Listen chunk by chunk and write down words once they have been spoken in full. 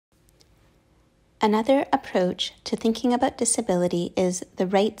Another approach to thinking about disability is the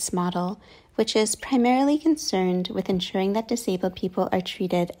rights model, which is primarily concerned with ensuring that disabled people are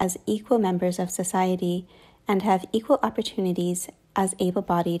treated as equal members of society and have equal opportunities as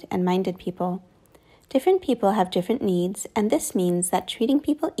able-bodied and minded people. Different people have different needs, and this means that treating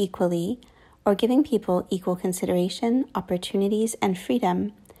people equally, or giving people equal consideration, opportunities, and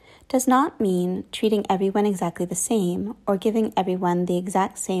freedom, does not mean treating everyone exactly the same or giving everyone the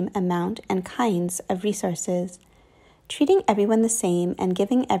exact same amount and kinds of resources. Treating everyone the same and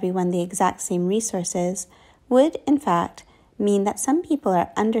giving everyone the exact same resources would, in fact, mean that some people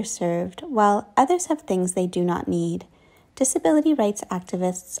are underserved while others have things they do not need. Disability rights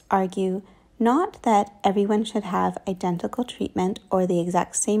activists argue not that everyone should have identical treatment or the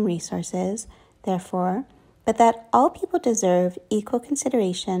exact same resources, therefore, but that all people deserve equal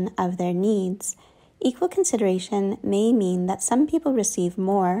consideration of their needs. Equal consideration may mean that some people receive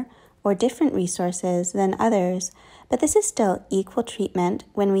more or different resources than others, but this is still equal treatment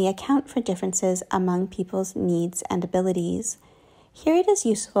when we account for differences among people's needs and abilities. Here it is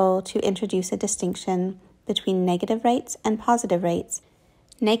useful to introduce a distinction between negative rights and positive rights.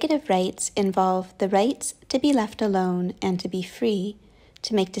 Negative rights involve the rights to be left alone and to be free,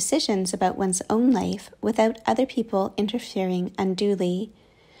 to make decisions about one's own life without other people interfering unduly.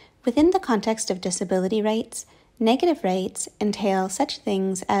 Within the context of disability rights, negative rights entail such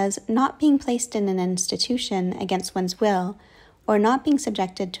things as not being placed in an institution against one's will, or not being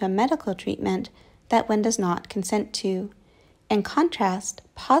subjected to a medical treatment that one does not consent to. In contrast,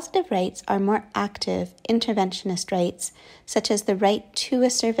 positive rights are more active, interventionist rights, such as the right to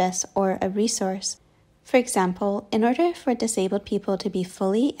a service or a resource. For example, in order for disabled people to be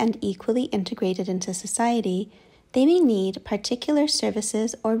fully and equally integrated into society, they may need particular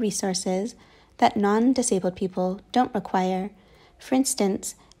services or resources that non-disabled people don't require. For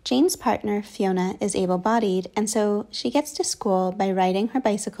instance, Jane's partner, Fiona, is able-bodied, and so she gets to school by riding her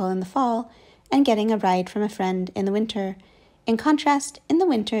bicycle in the fall and getting a ride from a friend in the winter. In contrast, in the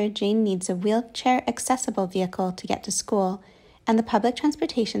winter, Jane needs a wheelchair-accessible vehicle to get to school, and the public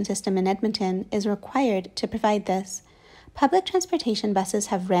transportation system in Edmonton is required to provide this. Public transportation buses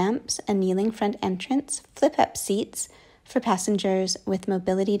have ramps, a kneeling front entrance, flip-up seats for passengers with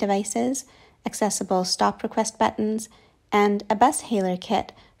mobility devices, accessible stop request buttons, and a bus hailer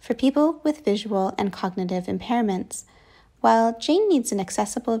kit for people with visual and cognitive impairments. While Jane needs an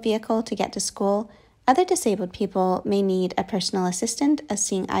accessible vehicle to get to school, other disabled people may need a personal assistant, a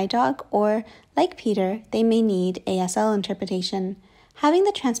seeing eye dog, or, like Peter, they may need ASL interpretation. Having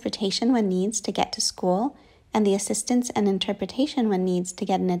the transportation one needs to get to school and the assistance and interpretation one needs to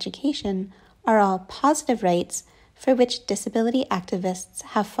get an education are all positive rights for which disability activists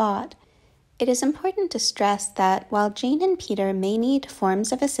have fought. It is important to stress that while Jane and Peter may need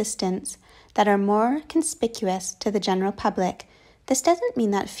forms of assistance that are more conspicuous to the general public, this doesn't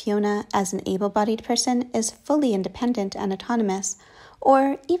mean that Fiona, as an able-bodied person, is fully independent and autonomous,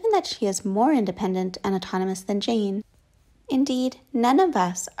 or even that she is more independent and autonomous than Jane. Indeed, none of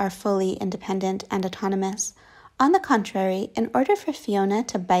us are fully independent and autonomous. On the contrary, in order for Fiona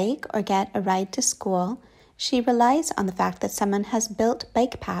to bike or get a ride to school, she relies on the fact that someone has built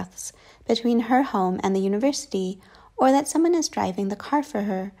bike paths between her home and the university, or that someone is driving the car for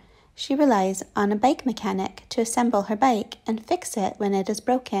her. She relies on a bike mechanic to assemble her bike and fix it when it is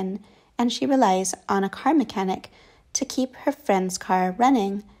broken, and she relies on a car mechanic to keep her friend's car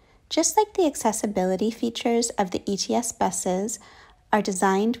running. Just like the accessibility features of the ETS buses are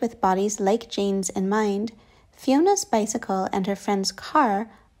designed with bodies like Jane's in mind, Fiona's bicycle and her friend's car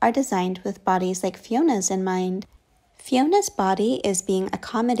are designed with bodies like Fiona's in mind. Fiona's body is being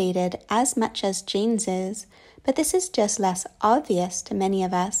accommodated as much as Jane's is, but this is just less obvious to many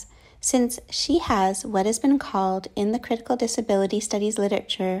of us, since she has what has been called in the critical disability studies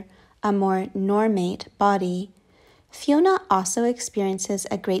literature a more normate body. Fiona also experiences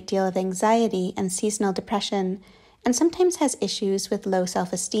a great deal of anxiety and seasonal depression, and sometimes has issues with low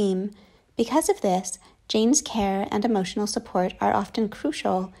self-esteem. Because of this, Jane's care and emotional support are often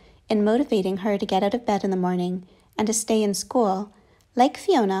crucial in motivating her to get out of bed in the morning and to stay in school. Like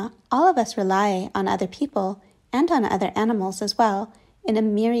Fiona, all of us rely on other people and on other animals as well, in a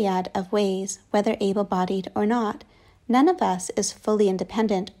myriad of ways, whether able-bodied or not. None of us is fully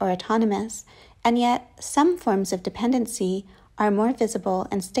independent or autonomous, and yet some forms of dependency are more visible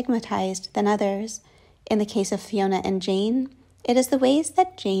and stigmatized than others. In the case of Fiona and Jane, it is the ways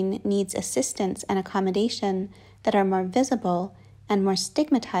that Jane needs assistance and accommodation that are more visible and more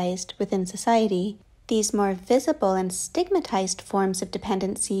stigmatized within society. These more visible and stigmatized forms of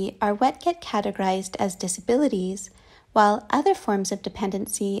dependency are what get categorized as disabilities, while other forms of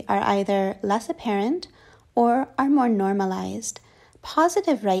dependency are either less apparent or are more normalized.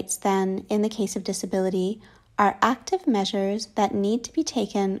 Positive rights, then, in the case of disability, are active measures that need to be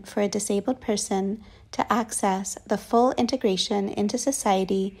taken for a disabled person to access the full integration into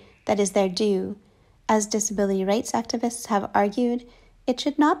society that is their due. As disability rights activists have argued, it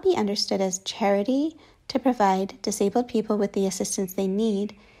should not be understood as charity to provide disabled people with the assistance they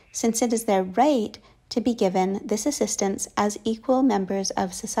need, since it is their right to be given this assistance as equal members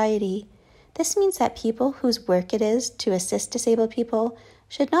of society. This means that people whose work it is to assist disabled people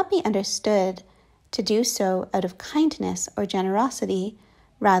should not be understood to do so out of kindness or generosity.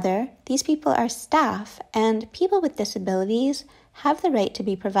 Rather, these people are staff, and people with disabilities have the right to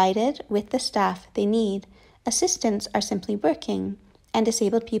be provided with the staff they need. Assistants are simply working, and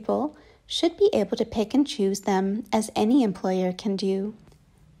disabled people should be able to pick and choose them as any employer can do.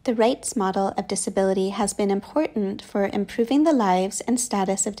 The rights model of disability has been important for improving the lives and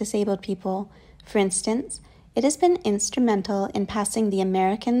status of disabled people. For instance, it has been instrumental in passing the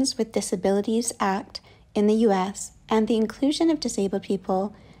Americans with Disabilities Act in the U.S. and the inclusion of disabled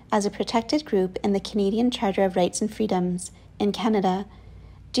people as a protected group in the Canadian Charter of Rights and Freedoms in Canada.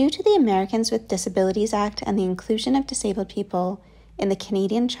 Due to the Americans with Disabilities Act and the inclusion of disabled people in the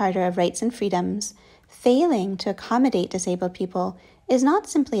Canadian Charter of Rights and Freedoms, failing to accommodate disabled people is not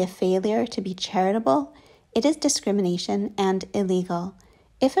simply a failure to be charitable, it is discrimination and illegal.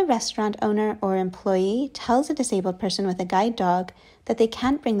 If a restaurant owner or employee tells a disabled person with a guide dog that they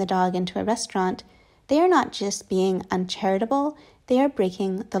can't bring the dog into a restaurant, they are not just being uncharitable, they are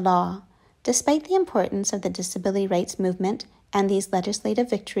breaking the law. Despite the importance of the disability rights movement and these legislative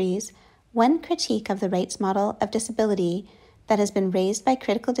victories, one critique of the rights model of disability that has been raised by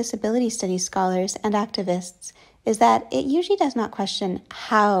critical disability studies scholars and activists is that it usually does not question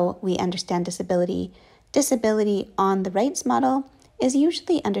how we understand disability. Disability on the rights model is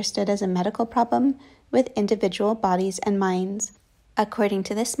usually understood as a medical problem with individual bodies and minds. According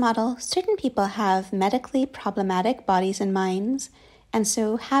to this model, certain people have medically problematic bodies and minds, and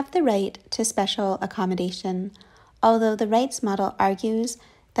so have the right to special accommodation. Although the rights model argues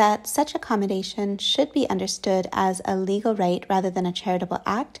that such accommodation should be understood as a legal right rather than a charitable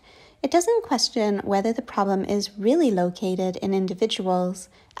act, it doesn't question whether the problem is really located in individuals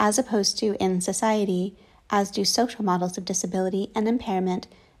as opposed to in society, as do social models of disability and impairment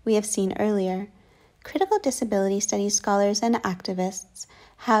we have seen earlier. Critical disability studies scholars and activists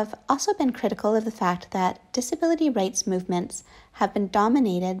have also been critical of the fact that disability rights movements have been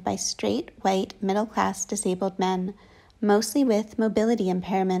dominated by straight, white, middle-class disabled men, mostly with mobility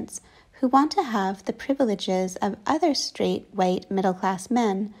impairments, who want to have the privileges of other straight, white, middle-class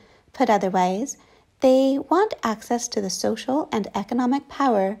men. Put otherwise, they want access to the social and economic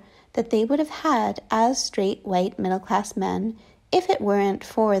power that they would have had as straight, white, middle-class men if it weren't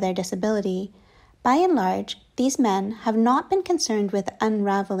for their disability. By and large, these men have not been concerned with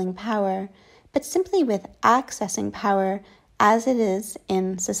unraveling power, but simply with accessing power as it is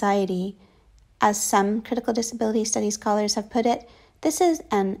in society. As some critical disability studies scholars have put it, this is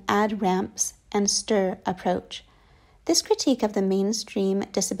an add ramps and stir approach. This critique of the mainstream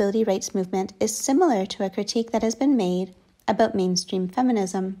disability rights movement is similar to a critique that has been made about mainstream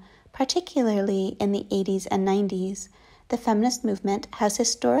feminism, particularly in the 80s and 90s. The feminist movement has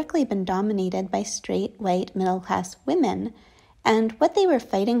historically been dominated by straight, white, middle-class women, and what they were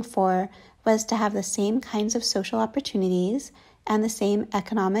fighting for was to have the same kinds of social opportunities and the same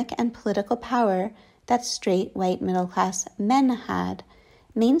economic and political power that straight, white, middle-class men had.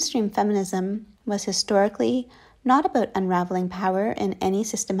 Mainstream feminism was historically not about unraveling power in any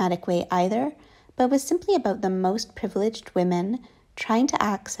systematic way either, but was simply about the most privileged women trying to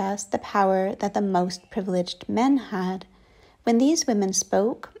access the power that the most privileged men had. When these women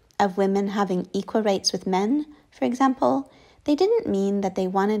spoke of women having equal rights with men, for example, they didn't mean that they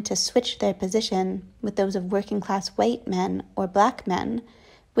wanted to switch their position with those of working-class white men or black men,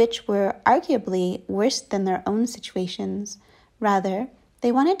 which were arguably worse than their own situations. Rather,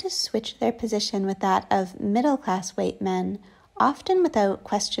 they wanted to switch their position with that of middle-class white men, often without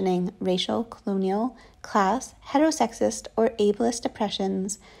questioning racial, colonial, class, heterosexist, or ableist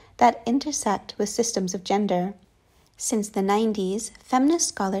oppressions that intersect with systems of gender. Since the 90s, feminist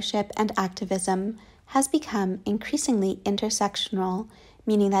scholarship and activism has become increasingly intersectional,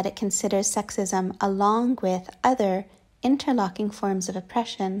 meaning that it considers sexism along with other interlocking forms of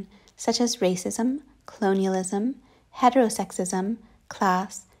oppression, such as racism, colonialism, heterosexism,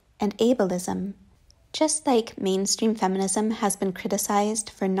 class, and ableism. Just like mainstream feminism has been criticized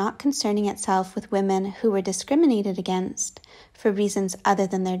for not concerning itself with women who were discriminated against for reasons other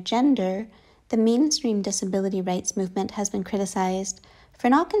than their gender, the mainstream disability rights movement has been criticized for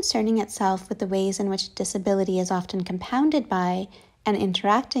not concerning itself with the ways in which disability is often compounded by and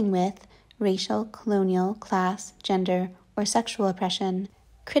interacting with racial, colonial, class, gender, or sexual oppression.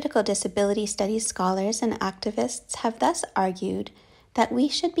 Critical disability studies scholars and activists have thus argued that we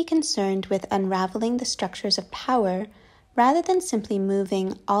should be concerned with unraveling the structures of power rather than simply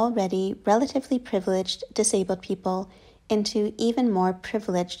moving already relatively privileged disabled people into even more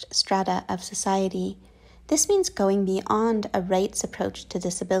privileged strata of society. This means going beyond a rights approach to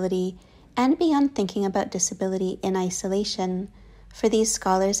disability and beyond thinking about disability in isolation. For these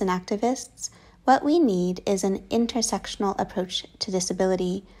scholars and activists, what we need is an intersectional approach to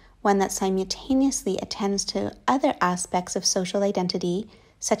disability, one that simultaneously attends to other aspects of social identity,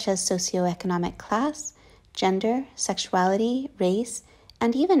 such as socioeconomic class, gender, sexuality, race,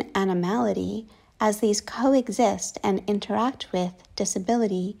 and even animality, as these coexist and interact with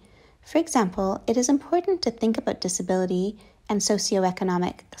disability. For example, it is important to think about disability and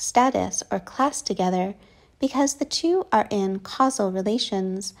socioeconomic status or class together because the two are in causal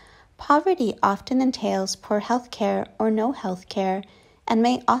relations. Poverty often entails poor health care or no health care, and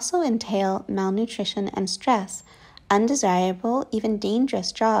may also entail malnutrition and stress. Undesirable, even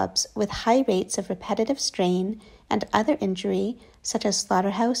dangerous jobs with high rates of repetitive strain and other injury, such as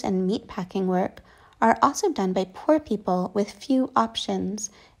slaughterhouse and meatpacking work, are also done by poor people with few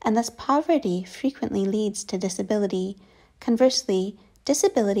options, and thus poverty frequently leads to disability. Conversely,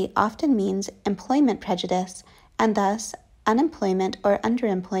 disability often means employment prejudice, and thus unemployment or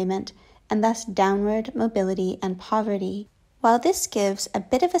underemployment, and thus downward mobility and poverty. While this gives a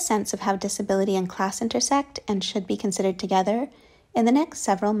bit of a sense of how disability and class intersect and should be considered together, in the next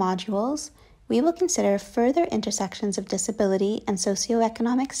several modules, we will consider further intersections of disability and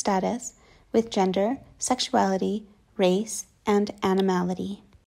socioeconomic status with gender, sexuality, race, and animality.